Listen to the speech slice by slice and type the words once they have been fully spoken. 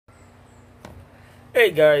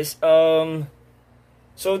Hey guys, so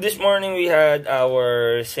this morning we had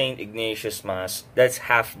our Saint Ignatius Mass. That's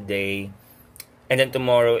half day, and then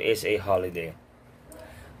tomorrow is a holiday.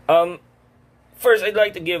 Um, First I'd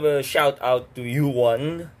like to give a shout out to you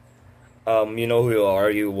one. You know who you are,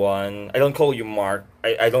 you one. I don't call you Mark.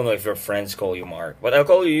 I don't know if your friends call you Mark, but I'll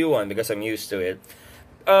call you one because I'm used to it.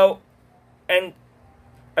 Uh, and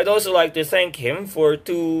I'd also like to thank him for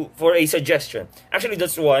a suggestion. Actually,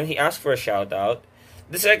 that's one. He asked for a shout out.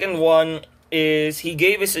 The second one is he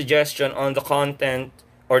gave a suggestion on the content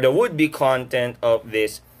or the would be content of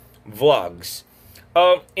this vlogs.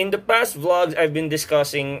 In the past vlogs, I've been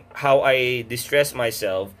discussing how I distress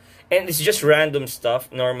myself, and it's just random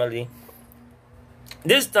stuff normally.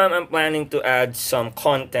 This time, I'm planning to add some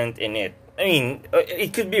content in it. I mean,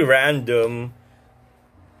 it could be random,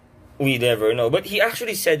 we never know. But he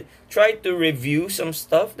actually said, try to review some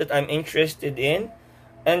stuff that I'm interested in.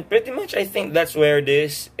 And pretty much I think that's where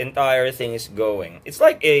this entire thing is going. It's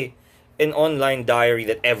like a an online diary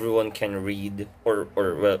that everyone can read or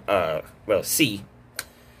see.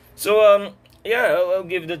 So yeah, I'll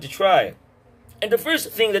give that a try. And the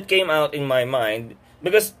first thing that came out in my mind,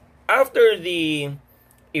 because after the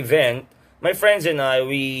event, my friends and I,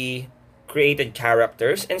 we created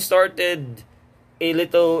characters and started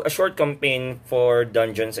a short campaign for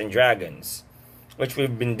Dungeons and Dragons, which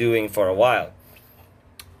we've been doing for a while.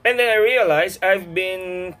 And then I realized I've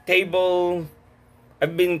been playing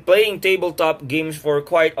tabletop games for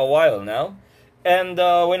quite a while now. And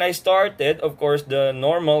when I started, of course, the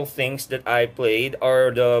normal things that I played are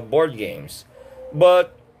the board games.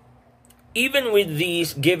 But even with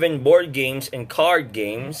these given board games and card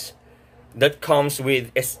games that comes with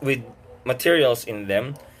materials in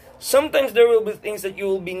them, sometimes there will be things that you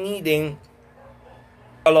will be needing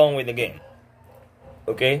along with the game.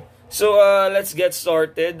 Okay? So let's get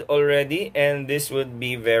started already, and this would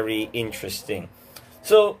be very interesting.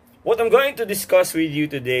 So, what I'm going to discuss with you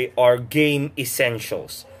today are game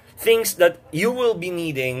essentials. Things that you will be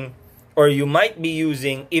needing or you might be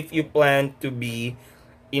using if you plan to be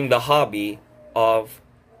in the hobby of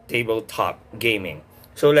tabletop gaming.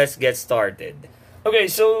 So, let's get started. Okay,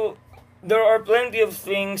 so there are plenty of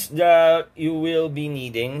things that you will be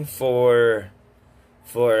needing for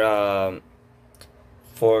um,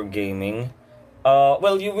 for gaming.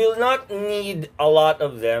 Well, you will not need a lot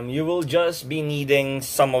of them. You will just be needing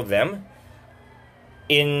some of them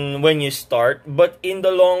in when you start. But in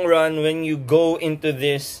the long run, when you go into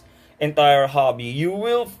this entire hobby, you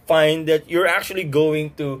will find that you're actually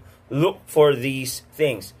going to look for these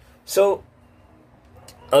things. So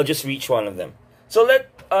I'll just reach one of them. So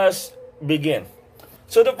let us begin.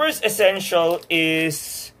 So the first essential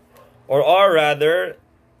is, or are rather,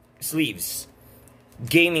 sleeves.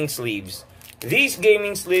 Gaming sleeves. These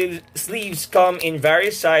gaming sleeves come in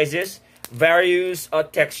various sizes, various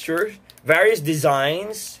textures, various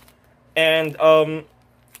designs, and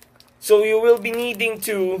so you will be needing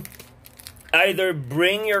to either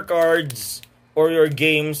bring your cards or your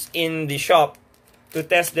games in the shop to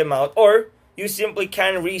test them out, or you simply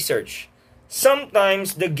can research.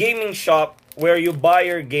 Sometimes the gaming shop where you buy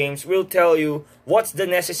your games will tell you what's the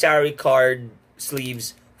necessary card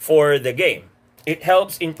sleeves for the game. It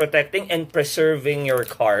helps in protecting and preserving your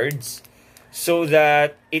cards so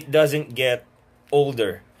that it doesn't get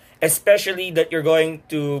older. Especially that you're going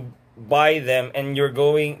to buy them and you're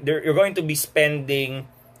going to be spending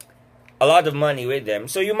a lot of money with them.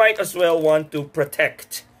 So you might as well want to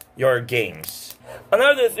protect your games.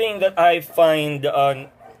 Another thing that I find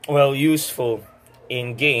useful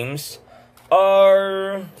in games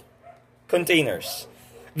are containers.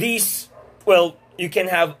 These, well, you can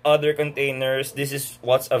have other containers. This is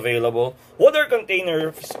what's available. What are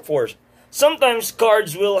containers for? Sometimes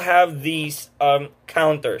cards will have these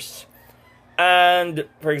counters. And,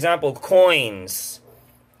 for example, coins,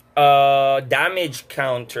 damage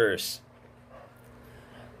counters,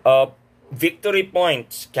 victory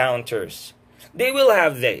points counters. They will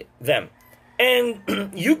have them.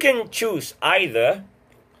 And you can choose either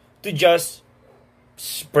to just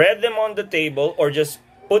spread them on the table or just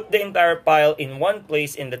put the entire pile in one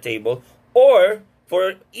place in the table, or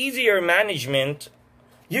for easier management,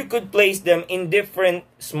 you could place them in different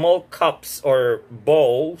small cups or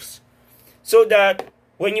bowls so that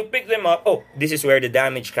when you pick them up, oh, this is where the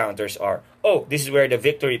damage counters are. Oh, this is where the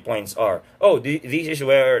victory points are. Oh, this is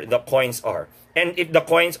where the coins are. And if the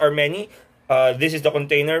coins are many, this is the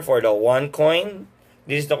container for the 1 coin.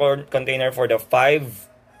 This is the container for the 5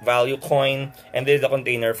 value coin, and this is the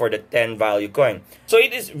container for the 10 value coin. So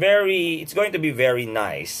it's going to be very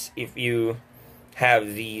nice if you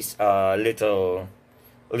have these little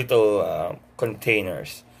little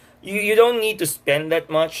containers. You don't need to spend that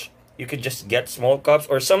much. You could just get small cups,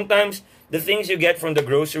 or sometimes the things you get from the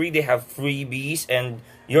grocery, they have freebies, and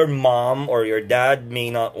your mom or your dad may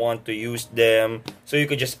not want to use them, so you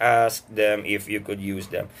could just ask them if you could use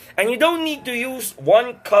them. And you don't need to use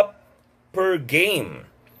 1 cup per game.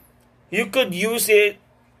 You could use it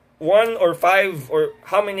 1 or 5 or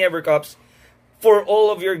how many ever cups for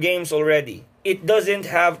all of your games already. It doesn't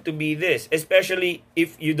have to be this, especially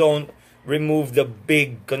if you don't remove the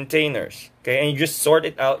big containers, okay, and you just sort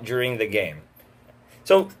it out during the game.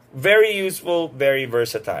 So very useful, very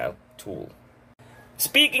versatile tool.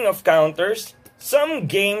 Speaking of counters, some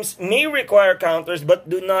games may require counters but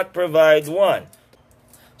do not provide one.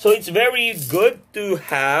 So it's very good to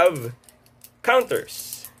have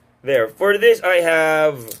counters. There. For this I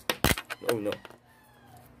have, oh no,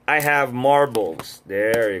 I have marbles.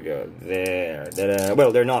 There you go. There. Ta-da.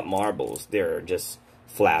 Well, they're not marbles. They're just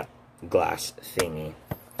flat glass thingy.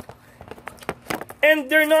 And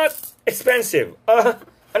they're not expensive.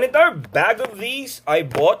 An entire bag of these I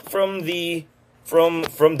bought from the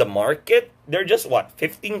market. They're just what,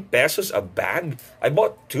 15 pesos a bag? I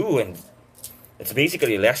bought 2 and it's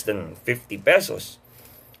basically less than 50 pesos,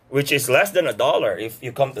 which is less than $1 if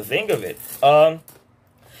you come to think of it. And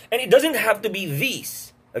it doesn't have to be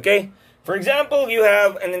these, okay? For example, you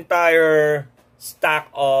have an entire stack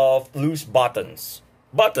of loose buttons,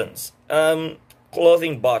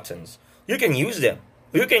 clothing buttons. You can use them.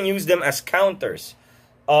 You can use them as counters.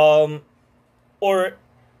 Or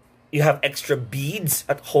you have extra beads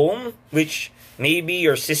at home, which maybe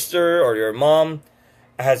your sister or your mom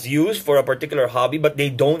has used for a particular hobby, but they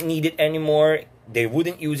don't need it anymore. They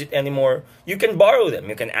wouldn't use it anymore. You can borrow them.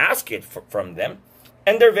 You can ask it from them.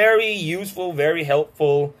 And they're very useful, very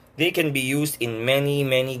helpful. They can be used in many,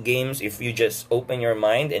 many games. If you just open your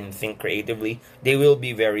mind and think creatively, they will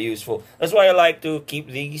be very useful. That's why I like to keep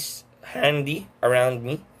these handy around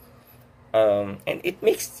me. And it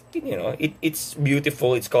makes, it's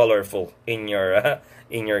beautiful, it's colorful in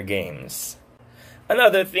your games.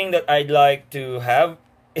 Another thing that I'd like to have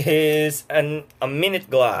is a minute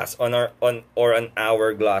glass or an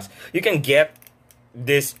hour glass. You can get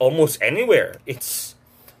this almost anywhere. It's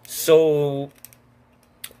so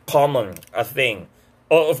common a thing.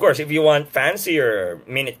 Oh, of course, if you want fancier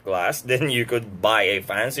minute glass, then you could buy a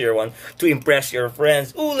fancier one to impress your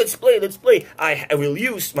friends. Oh, let's play. I will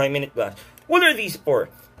use my minute glass. What are these for?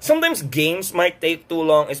 Sometimes games might take too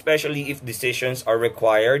long, especially if decisions are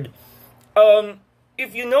required.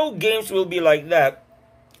 If you know games will be like that,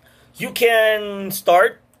 you can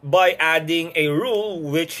start by adding a rule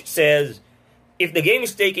which says, if the game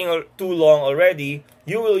is taking too long already,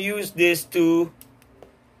 you will use this to,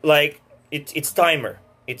 like, it's timer.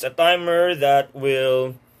 It's a timer that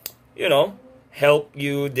will, help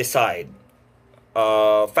you decide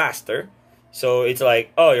faster. So it's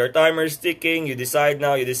like, oh, your timer is ticking, you decide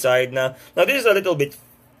now. Now this is a little bit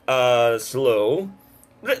slow.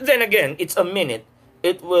 Then again, it's a minute.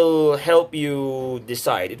 It will help you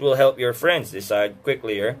decide. It will help your friends decide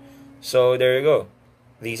quicker. So there you go.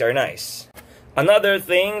 These are nice. Another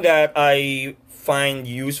thing that I find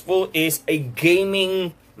useful is a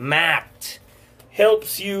gaming mat.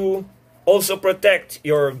 Helps you also protect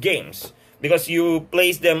your games because you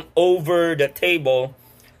place them over the table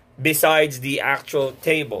besides the actual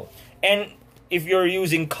table. And if you're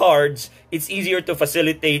using cards, it's easier to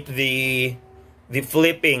facilitate the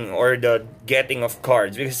flipping or the getting of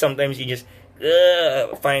cards because sometimes you just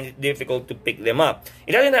find it difficult to pick them up.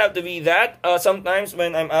 It doesn't have to be that. Sometimes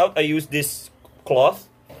when I'm out, I use this cloth.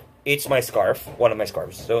 It's my scarf, one of my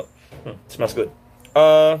scarves. So it smells good.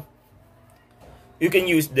 You can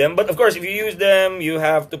use them, but of course, if you use them, you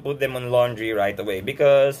have to put them on laundry right away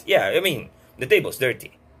because, the table's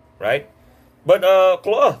dirty, right? But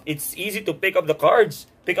cloth, it's easy to pick up the cards,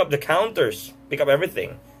 pick up the counters, pick up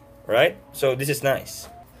everything, right? So this is nice.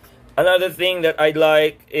 Another thing that I'd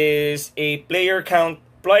like is a player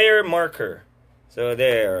marker. So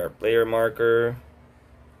there, player marker.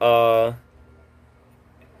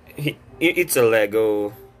 It's a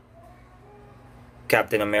Lego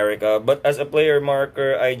Captain America, but as a player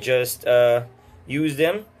marker, I just use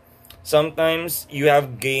them. Sometimes you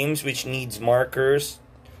have games which needs markers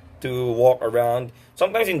to walk around.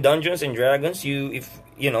 Sometimes in Dungeons and Dragons,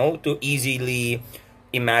 to easily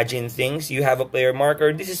imagine things, you have a player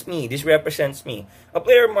marker. This is me. This represents me. A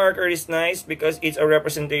player marker is nice because it's a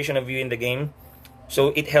representation of you in the game.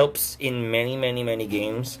 So it helps in many, many, many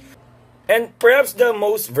games. And perhaps the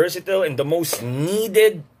most versatile and the most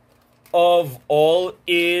needed of all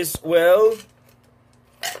is, well,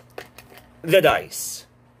 the dice,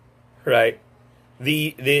 right?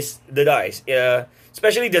 the dice,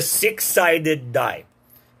 especially the six-sided die.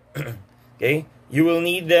 Okay, you will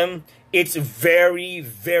need them. It's very,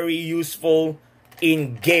 very useful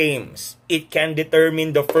in games. It can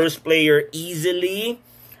determine the first player easily.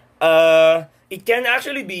 It can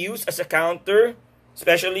actually be used as a counter,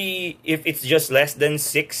 especially if it's just less than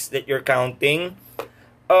 6 that you're counting.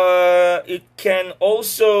 It can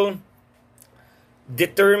also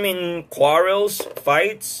determine quarrels,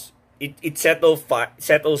 fights. It settles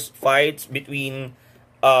fights between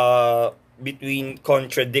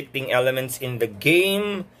contradicting elements in the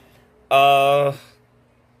game. Well,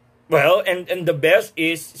 and the best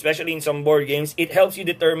is, especially in some board games, it helps you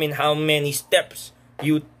determine how many steps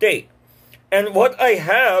you take. And what I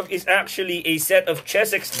have is actually a set of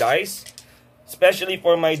Chessex dice, especially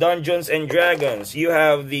for my Dungeons and Dragons. You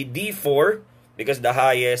have the D4, because the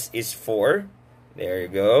highest is 4. There you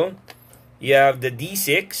go. You have the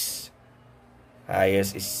D6.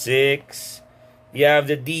 Highest is 6. You have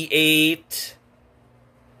the D8.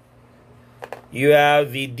 You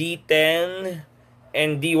have the D10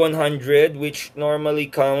 and D100, which normally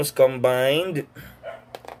comes combined.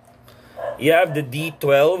 You have the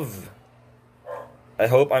D12. I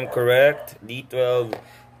hope I'm correct. D12.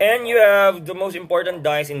 And you have the most important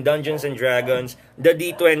dice in Dungeons and Dragons, the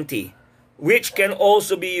D20, which can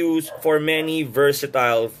also be used for many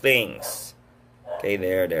versatile things. Okay,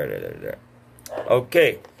 there.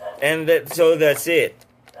 Okay, and so that's it.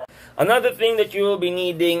 Another thing that you will be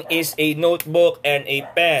needing is a notebook and a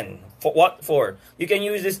pen. For what for? You can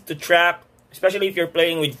use this to track, especially if you're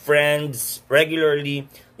playing with friends regularly.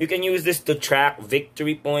 You can use this to track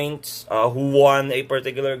victory points, who won a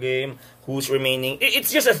particular game, who's remaining.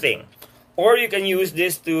 It's just a thing. Or you can use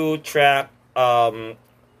this to track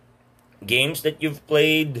games that you've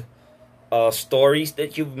played, stories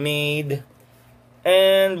that you've made.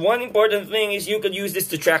 And one important thing is you could use this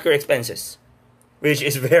to track your expenses, which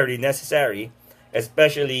is very necessary,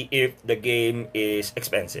 especially if the game is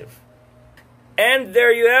expensive. And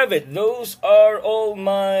there you have it. Those are all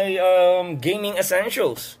my gaming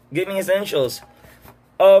essentials. I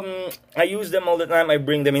use them all the time. I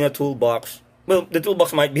bring them in a toolbox. Well, the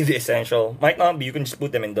toolbox might be the essential. Might not be. You can just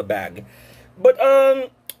put them in the bag. But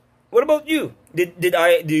what about you? Do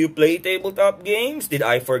you play tabletop games? Did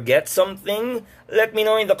I forget something? Let me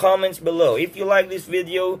know in the comments below. If you like this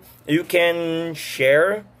video, you can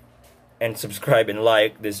share and subscribe and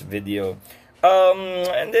like this video.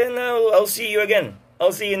 And then I'll see you again.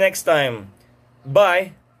 I'll see you next time.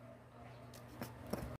 Bye.